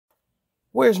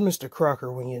Where's Mr. Crocker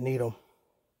when you need him?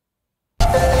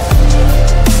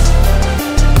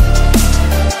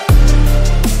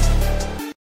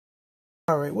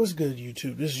 Alright, what's good,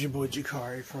 YouTube? This is your boy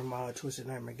Jakari from Twisted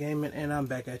Nightmare Gaming, and I'm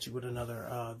back at you with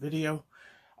another video.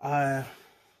 This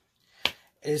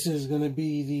is going to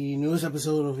be the newest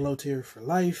episode of Low Tier for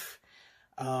Life.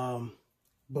 And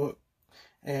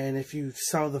if you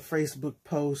saw the Facebook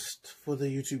post for the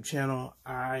YouTube channel,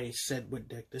 I said what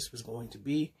deck this was going to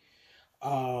be.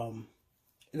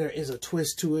 There is a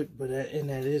twist to it, and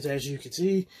that is, as you can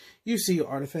see, you see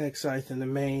Artifact Scythe in the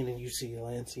main, and you see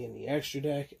Lancy in the extra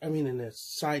deck. I mean, in the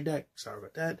side deck. Sorry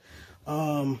about that.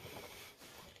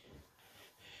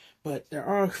 But there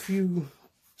are a few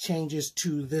changes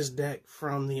to this deck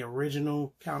from the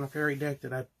original Counter Fairy deck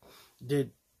that I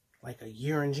did like a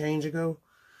year and change ago.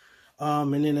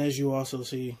 And then, as you also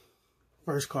see,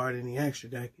 first card in the extra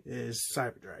deck is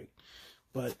Cyber Dragon.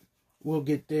 But we'll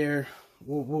get there.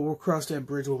 We'll cross that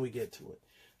bridge when we get to it.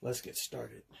 Let's get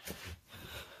started.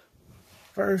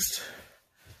 First,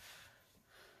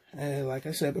 and like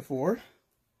I said before,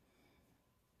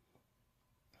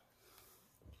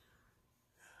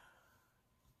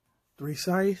 three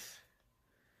Scythe,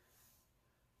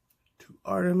 2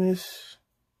 Artemis,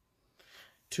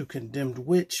 2 Condemned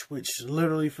Witch, which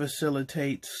literally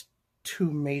facilitates 2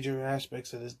 major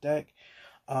aspects of this deck.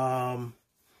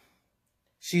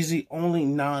 She's the only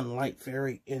non-light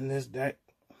fairy in this deck.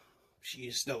 She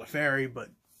is still a fairy, but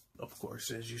of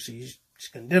course, as you see, she's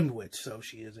Condemned Witch, so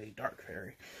she is a dark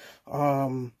fairy.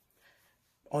 On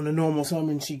the normal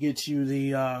summon, she gets you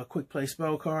the quick play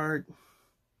spell card,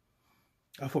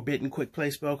 a forbidden quick play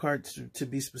spell card to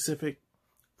be specific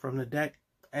from the deck.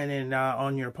 And then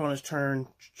on your opponent's turn,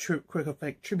 quick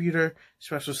effect tributor,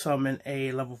 special summon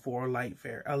a level 4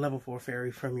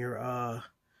 fairy from your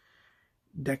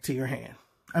deck to your hand.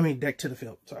 I mean, deck to the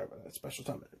field. Sorry about that. Special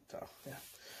summon. So, yeah.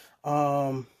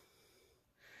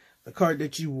 The card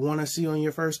that you want to see on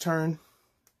your first turn,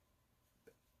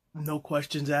 no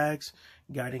questions asked,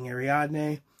 Guiding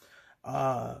Ariadne.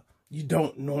 You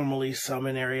don't normally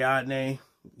summon Ariadne.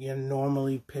 You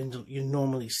normally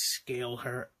scale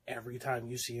her every time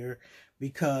you see her,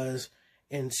 because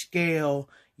in scale,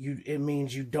 it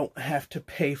means you don't have to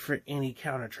pay for any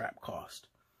counter trap cost.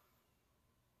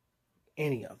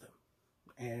 Any of them.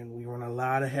 And we run a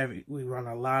lot of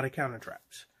counter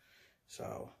traps.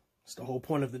 So it's the whole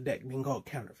point of the deck being called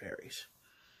Counter Fairies.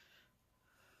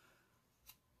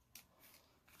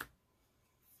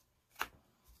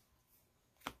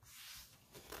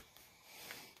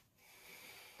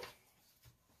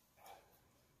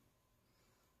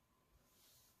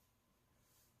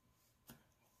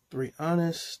 Three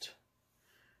Honest,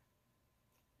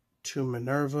 2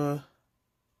 Minerva,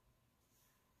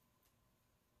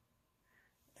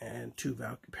 and 2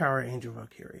 Power Angel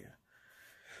Valkyria.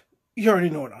 You already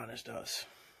know what Honest does.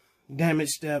 Damage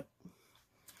step.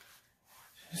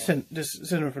 Send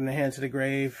her from the hand to the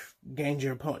grave. Gains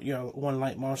your opponent, your 1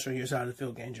 light monster on your side of the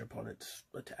field. Gains your opponent's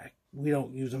attack. We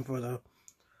don't use them for the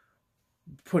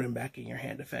put him back in your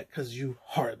hand effect, because you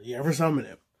hardly ever summon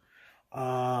him.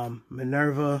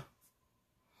 Minerva.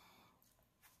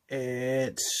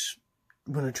 It's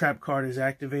when a trap card is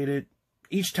activated.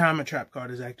 Each time a trap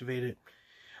card is activated,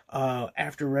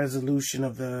 after resolution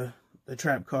of the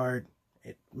trap card,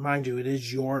 mind you, it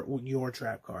is your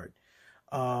trap card.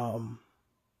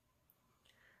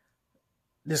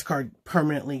 This card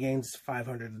permanently gains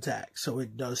 500 attack, so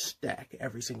it does stack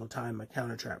every single time a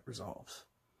counter trap resolves.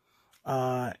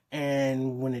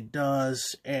 And when it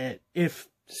does, if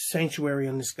Sanctuary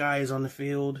in the Sky is on the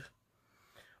field,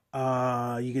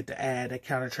 you get to add a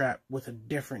counter trap with a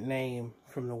different name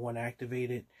from the one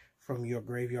activated from your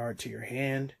graveyard to your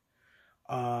hand.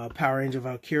 Power Angel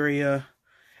Valkyria,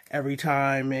 every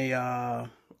time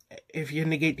if you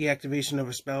negate the activation of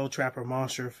a spell, trap, or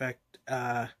monster effect,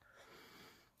 add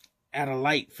a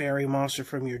light fairy monster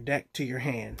from your deck to your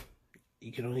hand.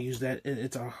 You can only use that,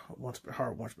 it's a once per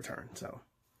turn, so.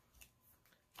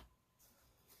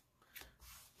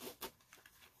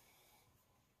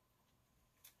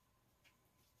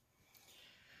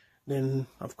 Then,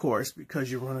 of course,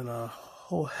 because you're running a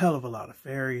whole hell of a lot of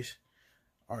fairies,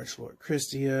 Archlord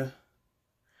Christia,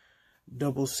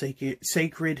 double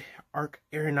Sacred Arc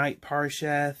Aeronite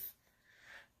Parshath,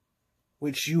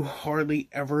 which you hardly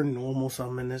ever normal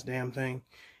summon this damn thing.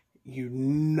 You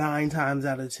 9 times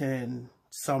out of 10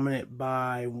 summon it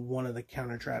by one of the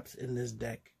counter traps in this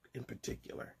deck in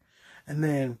particular. And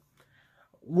then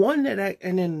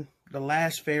the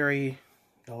last fairy,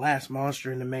 the last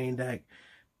monster in the main deck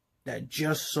that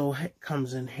just so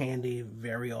comes in handy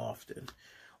very often.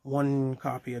 1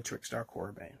 copy of Trickstar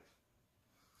Corbane.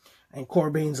 And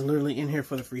Corbane's literally in here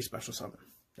for the free special summon.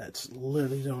 That's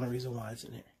literally the only reason why it's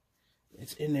in here.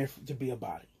 It's in there to be a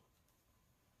body.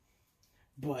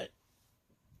 But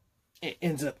it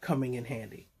ends up coming in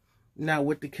handy. Now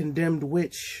with the Condemned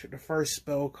Witch, the first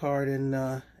spell card in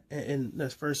the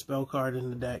first spell card in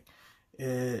the deck,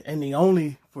 and the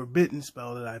only forbidden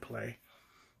spell that I play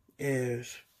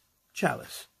is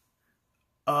Chalice.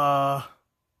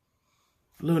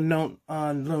 Little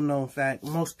known fact,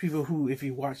 most people who, if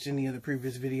you watched any of the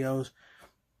previous videos,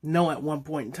 know at one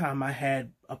point in time I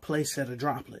had a playset of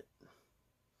Droplet.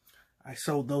 I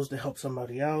sold those to help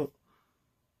somebody out,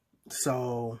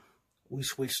 so we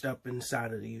switched up and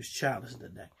decided to use Chalice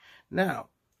today. Now,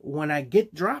 when I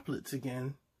get Droplets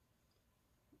again,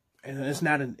 and it's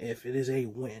not an if, it is a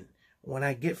when. When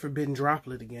I get Forbidden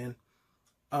Droplet again,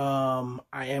 I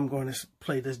am going to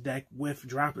play this deck with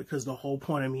Droplet, because the whole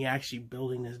point of me actually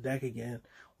building this deck again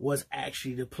was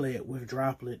actually to play it with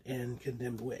Droplet and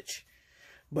Condemned Witch.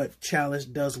 But Chalice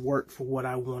does work for what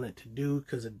I want it to do,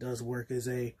 because it does work as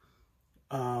a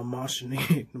monster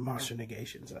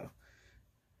negation, so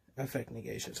effect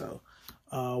negation. So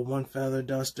one Feather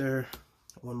Duster,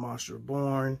 one Monster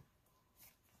Reborn,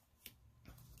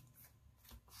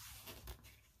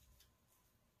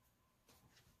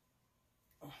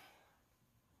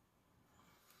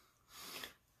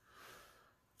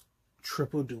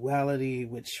 Triple Duality,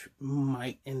 which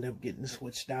might end up getting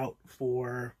switched out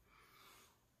for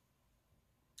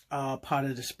Pot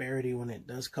of Disparity when it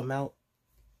does come out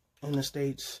in the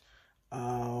States.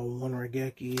 One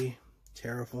Regeki,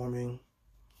 Terraforming.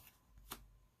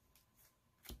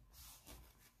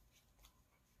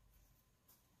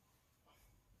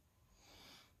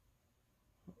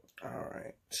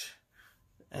 Alright.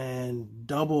 And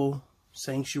double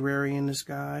Sanctuary in the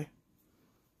Sky.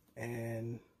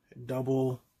 And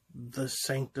double the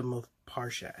Sanctum of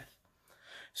Parshath.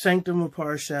 Sanctum of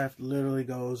Parshath literally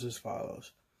goes as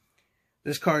follows.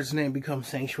 This card's name becomes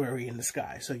Sanctuary in the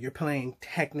Sky. So you're playing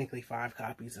technically 5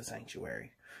 copies of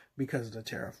Sanctuary because of the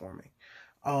terraforming.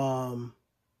 While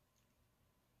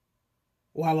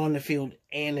on the field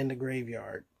and in the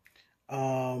graveyard.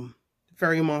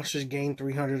 Fairy monsters gain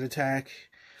 300 attack.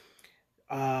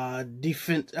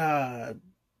 Defense,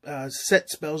 set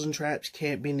spells and traps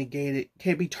can't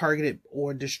be targeted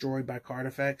or destroyed by card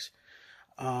effects.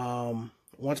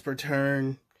 Once per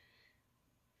turn,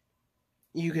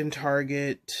 you can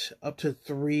target up to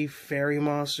 3 fairy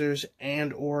monsters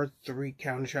and or 3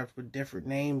 counter traps with different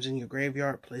names in your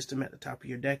graveyard. Place them at the top of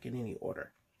your deck in any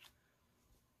order.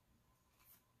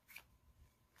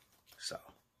 So,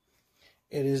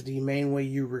 it is the main way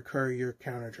you recur your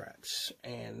counter traps.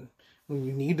 And when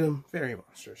you need them, fairy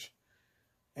monsters.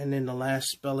 And then the last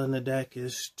spell in the deck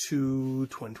is 2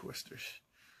 Twin Twisters.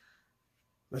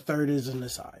 The third is in the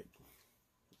side,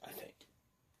 I think.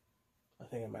 I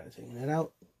think I might have taken it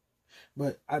out.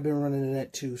 But I've been running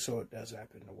that too, so it does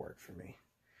happen to work for me.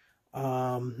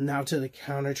 Now to the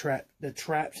counter trap. The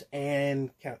traps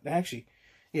and... Actually,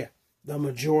 yeah. The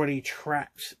majority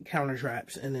traps, counter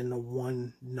traps, and then the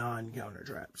 1 non-counter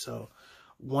trap. So,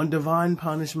 1 Divine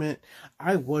Punishment.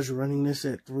 I was running this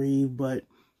at 3, but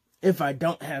if I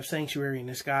don't have Sanctuary in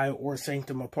the Sky or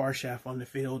Sanctum of Parshath on the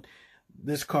field,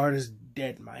 this card is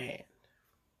dead in my hand.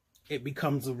 It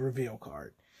becomes a reveal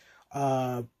card.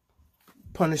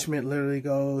 Punishment literally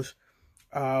goes,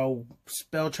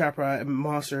 Spell Trapper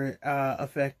monster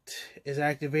effect is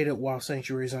activated while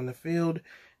Sanctuary is on the field.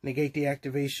 Negate the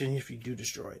activation if you do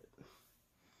destroy it.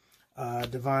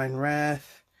 Divine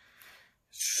Wrath.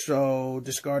 So,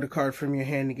 discard a card from your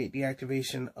hand, negate the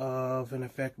activation of an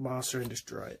effect monster and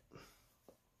destroy it.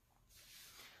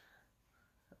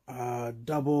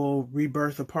 Double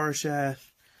Rebirth of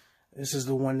Parshath. This is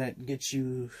the one that gets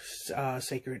you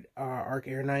Sacred Arc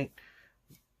Air Knight,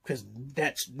 because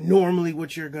that's normally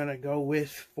what you're going to go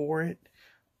with for it.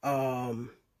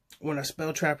 When a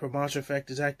spell trap or monster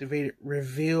effect is activated,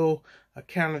 reveal a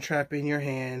counter trap in your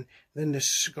hand, then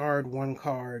discard 1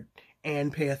 card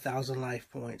and pay 1,000 life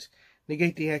points.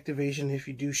 Negate the activation if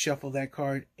you do shuffle that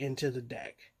card into the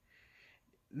deck.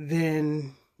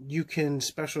 Then you can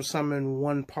special summon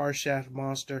 1 Parshath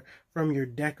monster from your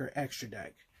deck or extra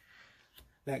deck.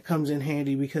 That comes in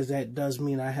handy because that does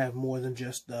mean I have more than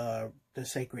just the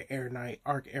Sacred Air Knight,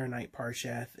 Arc Air Knight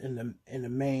Parshath. In the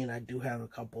main, I do have a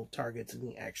couple targets in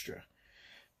the extra.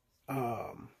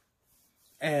 But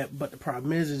the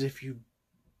problem is if you...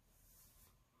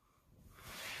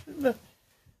 Okay.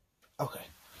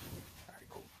 Alright,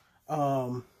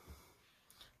 cool.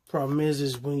 Problem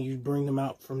is when you bring them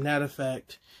out from that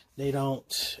effect, they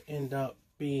don't end up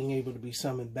being able to be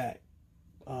summoned back.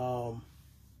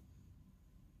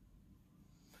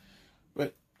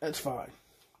 that's fine.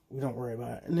 We don't worry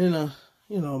about it. And then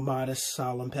modest,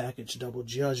 solemn package, double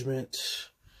judgment,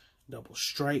 double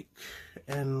strike,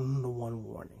 and the one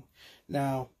warning.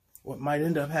 Now, what might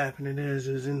end up happening is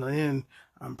in the end,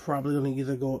 I'm probably going to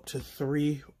either go up to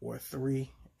 3 or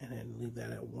 3, and then leave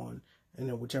that at 1. And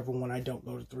then whichever one I don't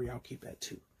go to 3, I'll keep at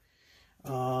 2.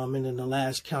 And then the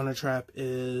last counter trap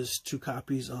is 2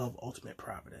 copies of Ultimate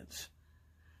Providence.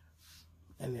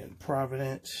 And then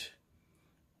Providence,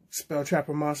 spell trap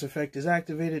or monster effect is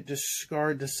activated.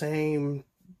 Discard the same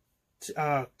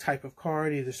type of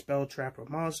card, either spell, trap, or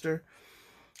monster.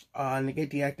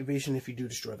 Negate the activation if you do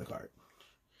destroy the card.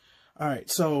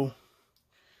 Alright, so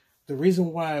the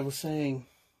reason why I was saying,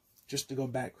 just to go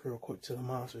back real quick to the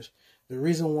monsters, the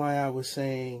reason why I was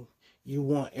saying you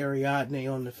want Ariadne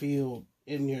on the field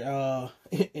in your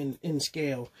in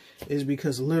scale is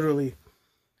because literally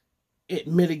it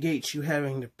mitigates you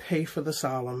having to pay for the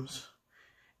solemns.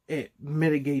 It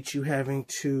mitigates you having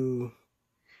to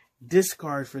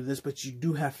discard for this, but you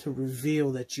do have to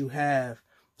reveal that you have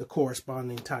the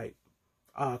corresponding type,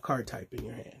 card type in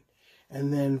your hand.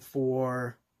 And then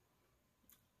for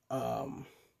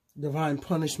Divine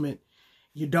Punishment,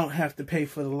 you don't have to pay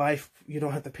for the life. You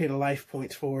don't have to pay the life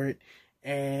points for it,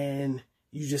 and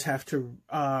you just have to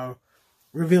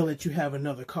reveal that you have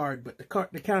another card. But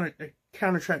the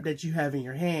counter trap that you have in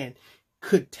your hand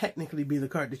could technically be the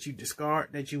card that you discard,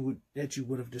 that you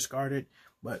would have discarded.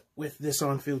 But with this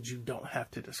on field, you don't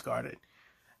have to discard it.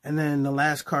 And then the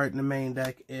last card in the main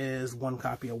deck is 1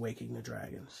 copy of Waking the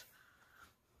Dragons.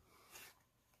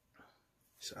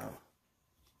 So,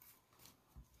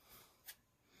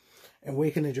 and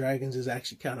Waking the Dragons is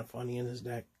actually kind of funny in this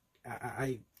deck.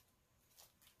 I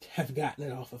have gotten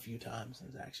it off a few times,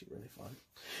 and it's actually really fun.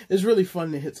 It's really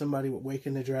fun to hit somebody with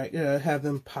Waking the Dragon, have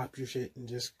them pop your shit, and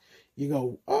just, you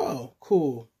go, oh,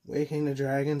 cool, Waking the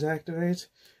Dragons activates?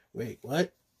 Wait,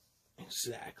 what?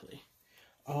 Exactly.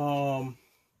 Hence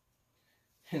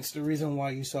the reason why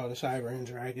you saw the Cyber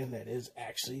Dragon. That is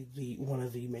actually one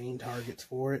of the main targets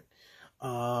for it.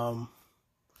 And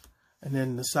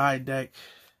then the side deck,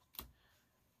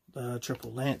 the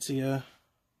triple Lancia,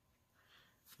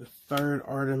 the 3rd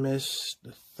Artemis,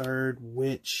 the 3rd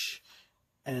Witch,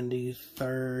 and the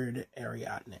 3rd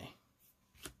Ariadne.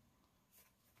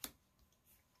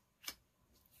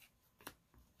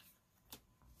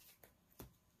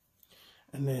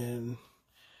 And then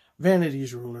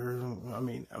Vanity's Ruler, I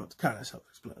mean, it's kind of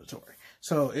self-explanatory.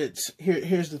 So it's,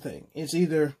 here's the thing. It's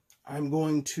either I'm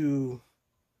going to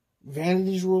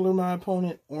Vanity's Ruler my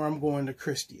opponent, or I'm going to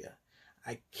Christia.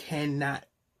 I cannot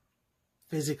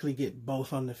physically get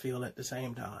both on the field at the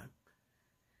same time.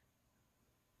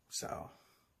 So,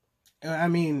 I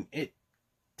mean, it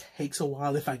takes a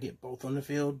while if I get both on the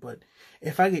field, but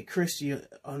if I get Christia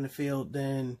on the field,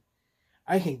 then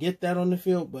I can get that on the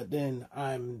field, but then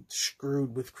I'm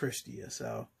screwed with Christia.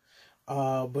 So,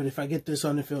 but if I get this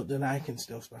on the field, then I can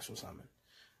still special summon.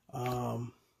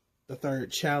 The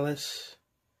 3rd Chalice,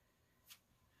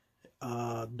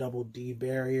 double D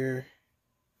barrier,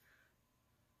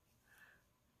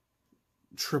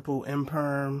 triple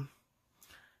Imperm,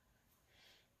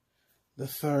 the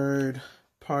 3rd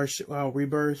partial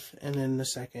Rebirth, and then the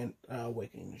 2nd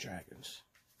Waking the Dragons.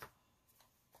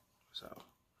 So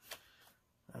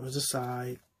that was a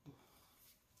side.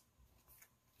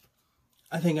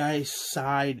 I think I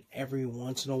side every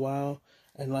once in a while,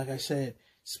 and like I said,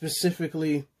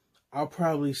 specifically, I'll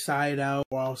probably side out,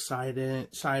 or I'll side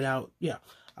out. Yeah,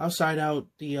 I'll side out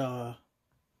the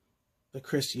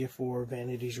Christia for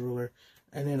Vanity's Ruler,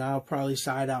 and then I'll probably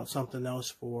side out something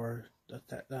else for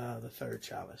the 3rd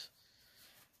Chalice.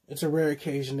 It's a rare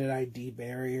occasion that I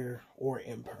D-barrier or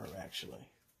Imperm, actually,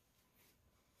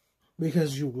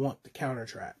 because you want the counter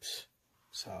traps.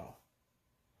 So,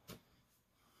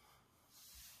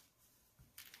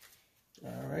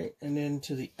 alright, and then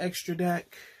to the extra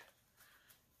deck,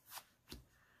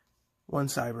 1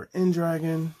 Cyber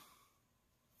Dragon,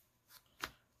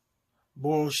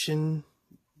 Bolshin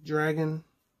Dragon,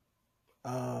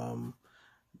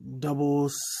 double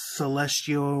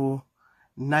Celestial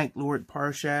Night Lord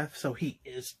Parshath, so he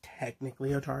is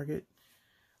technically a target.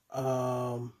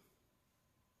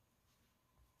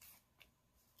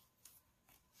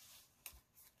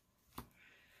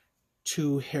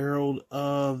 2 Herald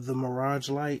of the Mirage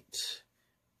Light,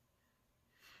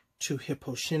 2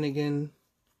 Hippo Shinnigan,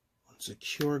 1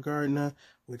 Secure Gardener,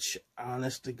 which,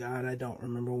 honest to God, I don't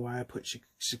remember why I put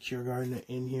Secure Gardener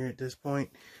in here at this point.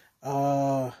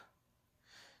 Because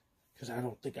I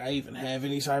don't think I even have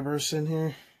any Cyberse in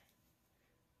here.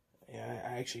 Yeah,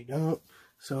 I actually don't.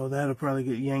 So that'll probably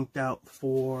get yanked out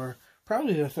for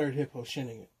probably the 3rd Hippo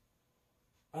Shinnigan.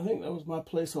 I think that was my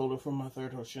placeholder for my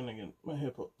third Hoshinigin. My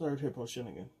third hip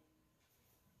Hoshinigin.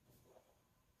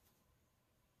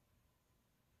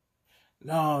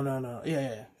 No.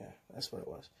 Yeah. That's what it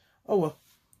was. Oh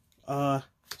well.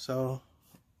 So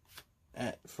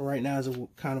for right now, it's a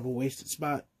kind of a wasted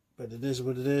spot, but it is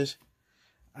what it is.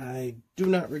 I do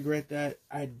not regret that.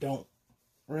 I don't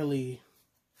really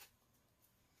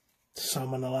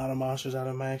summon a lot of monsters out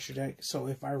of my extra deck, so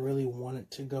if I really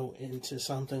wanted to go into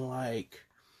something like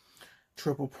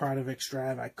Triple Pride of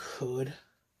Extrav, I could.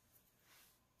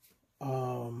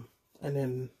 And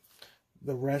then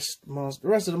the rest of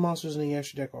the monsters in the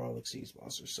extra deck are all Exceeds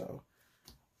monsters. So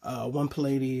one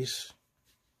Pallades,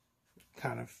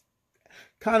 kind of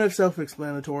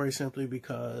self-explanatory, simply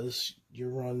because you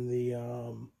run the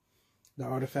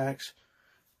artifacts.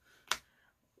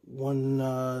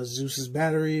 One Zeus's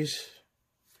Batteries,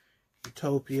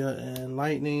 Utopia and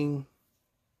Lightning.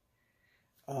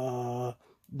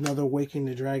 Another Waking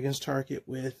the Dragon's target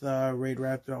with Raid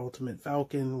Raptor Ultimate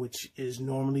Falcon, which is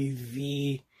normally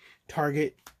the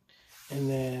target. And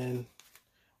then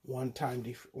one Time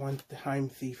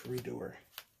Thief Redoer.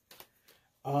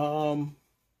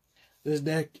 This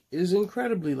deck is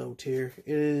incredibly low tier.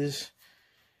 It is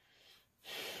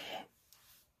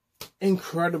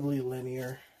incredibly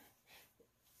linear.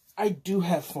 I do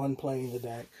have fun playing the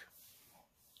deck.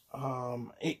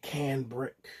 It can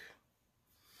brick.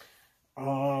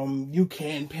 You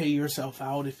can pay yourself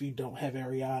out if you don't have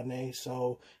Ariadne.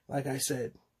 So, like I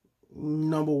said,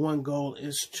 number one goal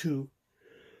is to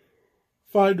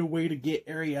find a way to get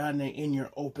Ariadne in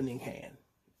your opening hand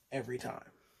every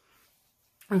time.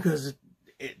 Because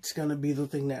it's going to be the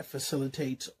thing that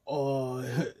facilitates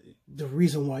the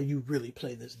reason why you really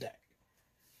play this deck.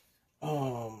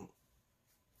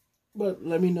 But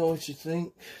let me know what you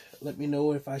think. Let me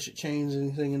know if I should change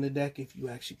anything in the deck if you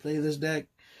actually play this deck.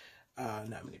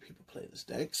 Not many people play this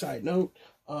deck. Side note,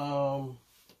 come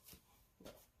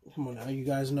on now, you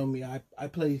guys know me. I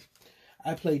play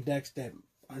decks that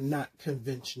are not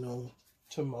conventional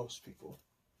to most people.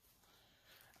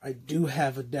 I do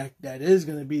have a deck that is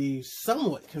going to be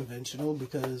somewhat conventional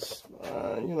because,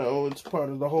 you know, it's part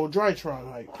of the whole Drytron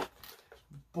hype.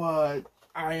 But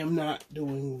I am not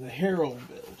doing the Herald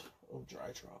build of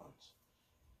Drytrons.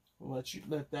 I'll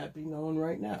let that be known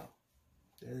right now.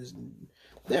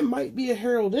 There might be a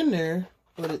Herald in there,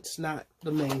 but it's not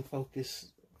the main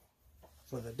focus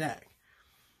for the deck.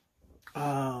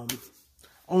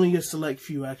 Only a select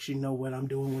few actually know what I'm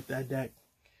doing with that deck.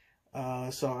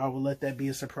 So I will let that be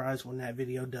a surprise when that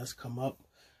video does come up.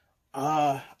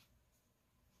 I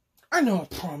know I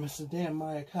promised a damn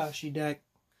Mayakashi deck.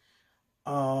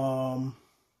 I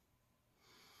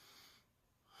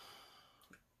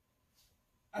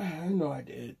know I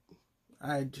did.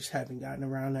 I just haven't gotten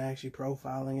around to actually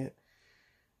profiling it.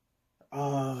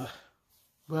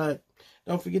 But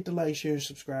don't forget to like, share,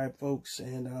 subscribe, folks,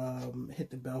 and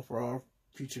hit the bell for all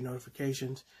future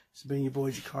notifications. It's been your boy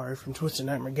Jakari from Twisted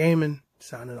Nightmare Gaming,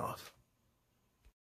 signing off.